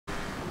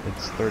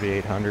It's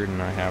 3,800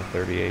 and I have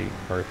 38,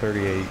 or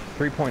 38,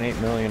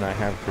 3.8 million, I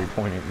have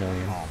 3.8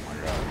 million. Oh my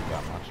god,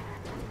 that much.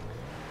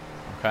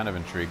 I'm kind of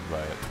intrigued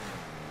by it.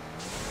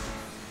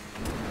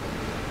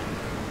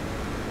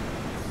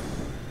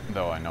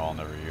 Though I know I'll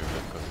never use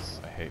it because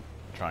I hate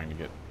trying to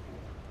get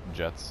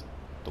jets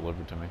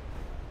delivered to me.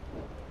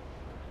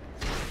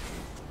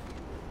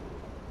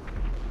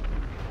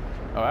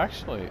 Oh,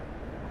 actually,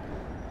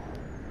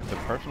 the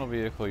personal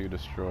vehicle you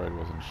destroyed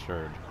was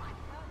insured.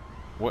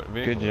 What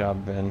vehicle? Good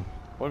job, Ben.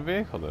 What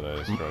vehicle did I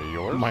destroy?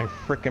 Yours? My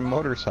frickin'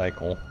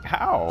 motorcycle.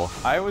 How?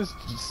 I was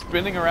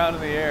spinning around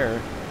in the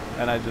air,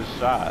 and I just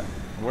shot.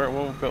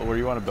 Were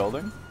you on a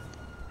building?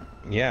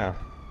 Yeah.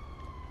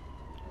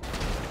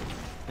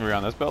 Were you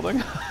on this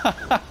building?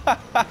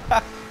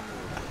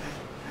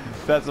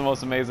 That's the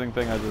most amazing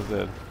thing I just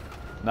did.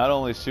 Not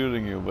only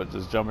shooting you, but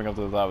just jumping up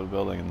to the top of the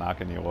building and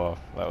knocking you off.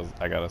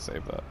 I gotta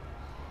save that.